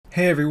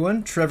Hey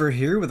everyone, Trevor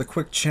here with a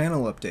quick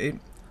channel update.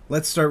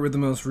 Let's start with the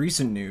most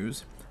recent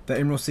news. The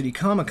Emerald City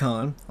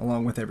Comic-Con,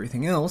 along with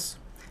everything else,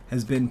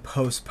 has been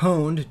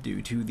postponed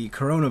due to the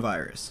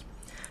coronavirus.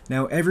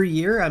 Now every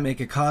year I make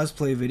a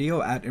cosplay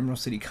video at Emerald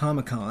City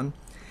Comic-Con.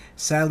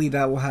 Sadly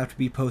that will have to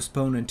be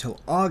postponed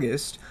until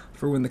August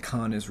for when the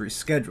con is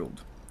rescheduled.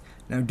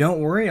 Now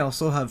don't worry, I'll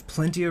still have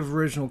plenty of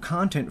original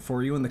content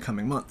for you in the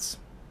coming months.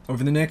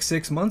 Over the next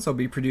 6 months I'll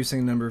be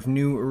producing a number of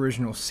new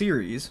original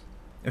series,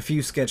 a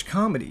few sketch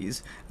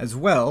comedies, as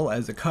well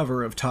as a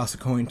cover of Toss a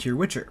Coin to Your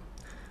Witcher.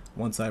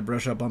 Once I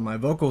brush up on my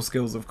vocal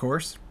skills, of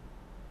course.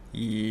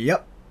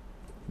 Yep.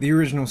 The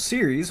original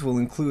series will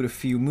include a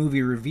few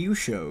movie review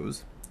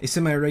shows, a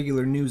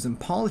semi-regular news and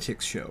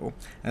politics show,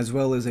 as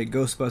well as a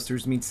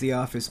Ghostbusters Meets The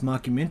Office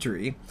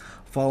mockumentary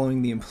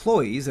following the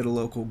employees at a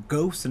local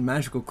ghosts and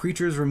magical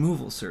creatures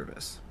removal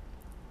service.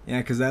 Yeah,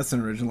 because that's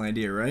an original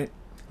idea, right?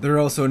 There are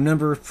also a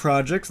number of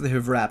projects that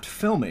have wrapped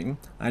filming.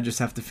 I just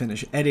have to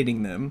finish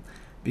editing them,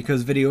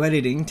 because video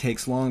editing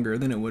takes longer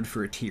than it would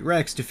for a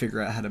T-Rex to figure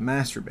out how to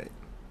masturbate.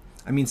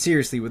 I mean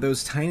seriously, with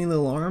those tiny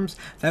little arms,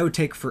 that would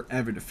take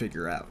forever to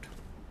figure out.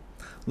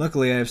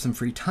 Luckily I have some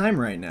free time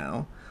right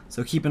now,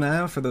 so keep an eye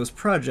out for those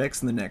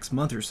projects in the next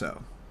month or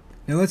so.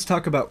 Now let's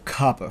talk about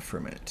COPPA for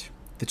a minute,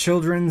 the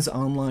Children's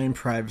Online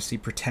Privacy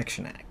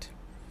Protection Act.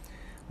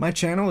 My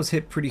channel was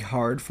hit pretty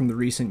hard from the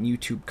recent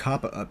YouTube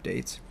COPPA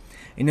updates.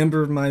 A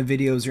number of my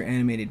videos are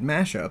animated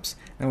mashups,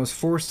 and I was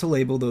forced to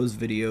label those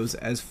videos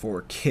as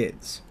for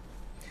kids.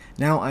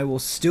 Now I will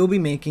still be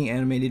making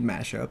animated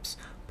mashups,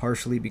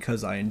 partially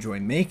because I enjoy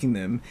making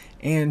them,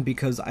 and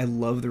because I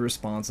love the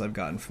response I've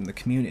gotten from the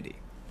community.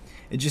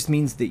 It just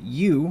means that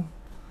you,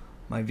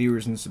 my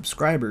viewers and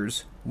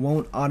subscribers,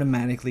 won't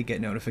automatically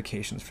get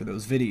notifications for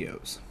those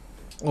videos.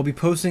 I'll be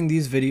posting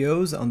these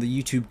videos on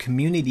the YouTube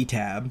community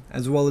tab,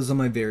 as well as on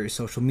my various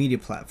social media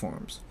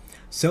platforms.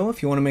 So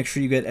if you want to make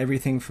sure you get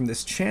everything from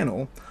this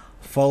channel,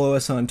 follow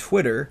us on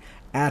Twitter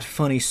at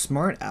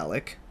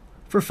FunnySmartAleck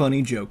for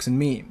funny jokes and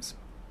memes.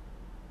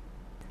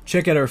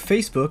 Check out our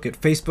Facebook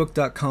at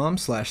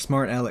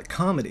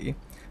facebook.com/smartaleckcomedy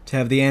to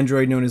have the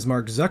android known as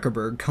Mark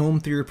Zuckerberg comb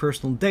through your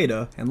personal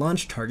data and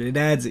launch targeted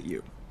ads at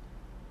you.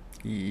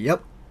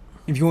 Yep.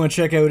 If you want to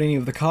check out any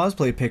of the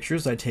cosplay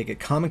pictures I take at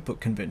comic book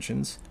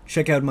conventions,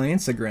 check out my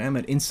Instagram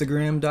at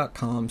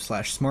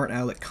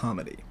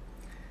instagram.com/smartaleckcomedy.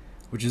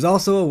 Which is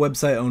also a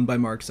website owned by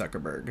Mark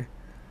Zuckerberg.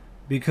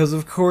 Because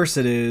of course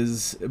it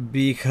is.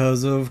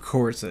 Because of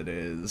course it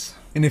is.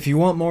 And if you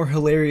want more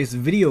hilarious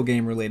video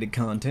game related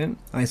content,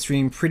 I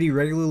stream pretty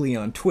regularly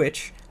on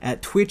Twitch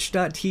at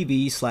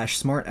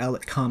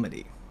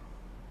twitch.tv/smartaleckcomedy.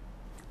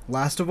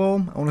 Last of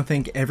all, I want to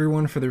thank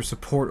everyone for their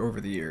support over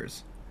the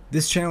years.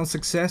 This channel's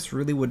success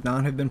really would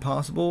not have been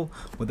possible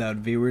without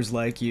viewers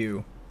like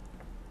you.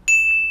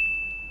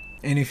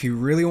 And if you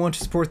really want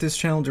to support this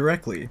channel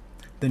directly,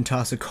 then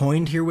toss a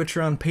coin to your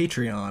Witcher on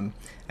Patreon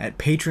at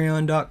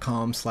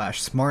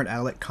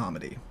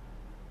patreon.com/smartaleckcomedy.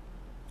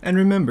 And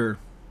remember,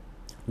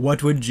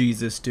 what would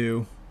Jesus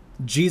do?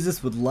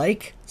 Jesus would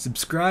like,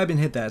 subscribe, and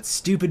hit that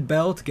stupid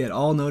bell to get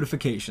all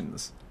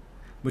notifications.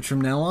 Which from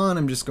now on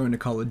I'm just going to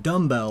call a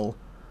dumbbell,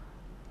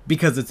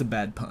 because it's a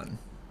bad pun.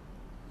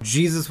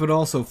 Jesus would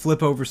also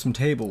flip over some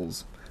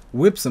tables,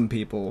 whip some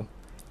people,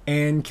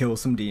 and kill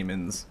some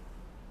demons.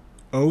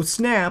 Oh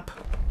snap!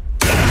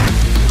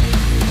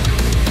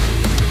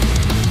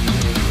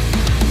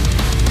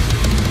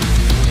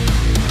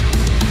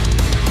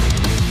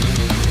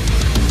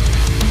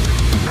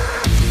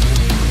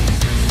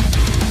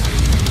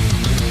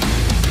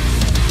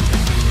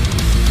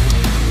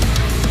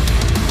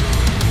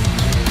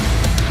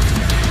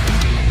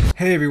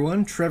 Hey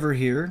everyone, Trevor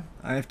here.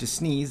 I have to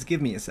sneeze,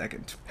 give me a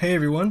second. Hey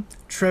everyone,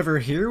 Trevor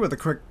here with a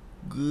quick...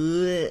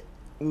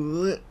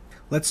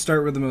 Let's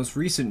start with the most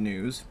recent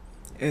news.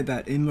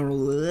 That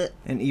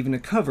and even a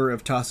cover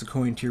of Toss a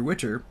Coin to Your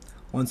Witcher,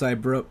 once I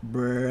broke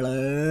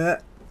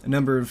a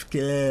number of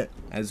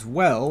as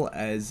well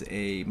as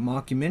a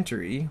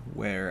mockumentary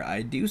where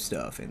I do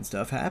stuff and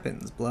stuff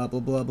happens, blah blah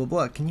blah blah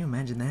blah. Can you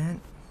imagine that?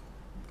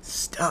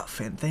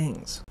 Stuff and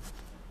things.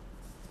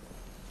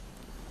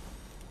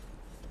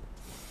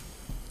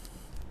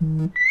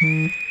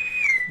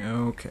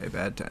 Okay,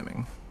 bad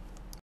timing.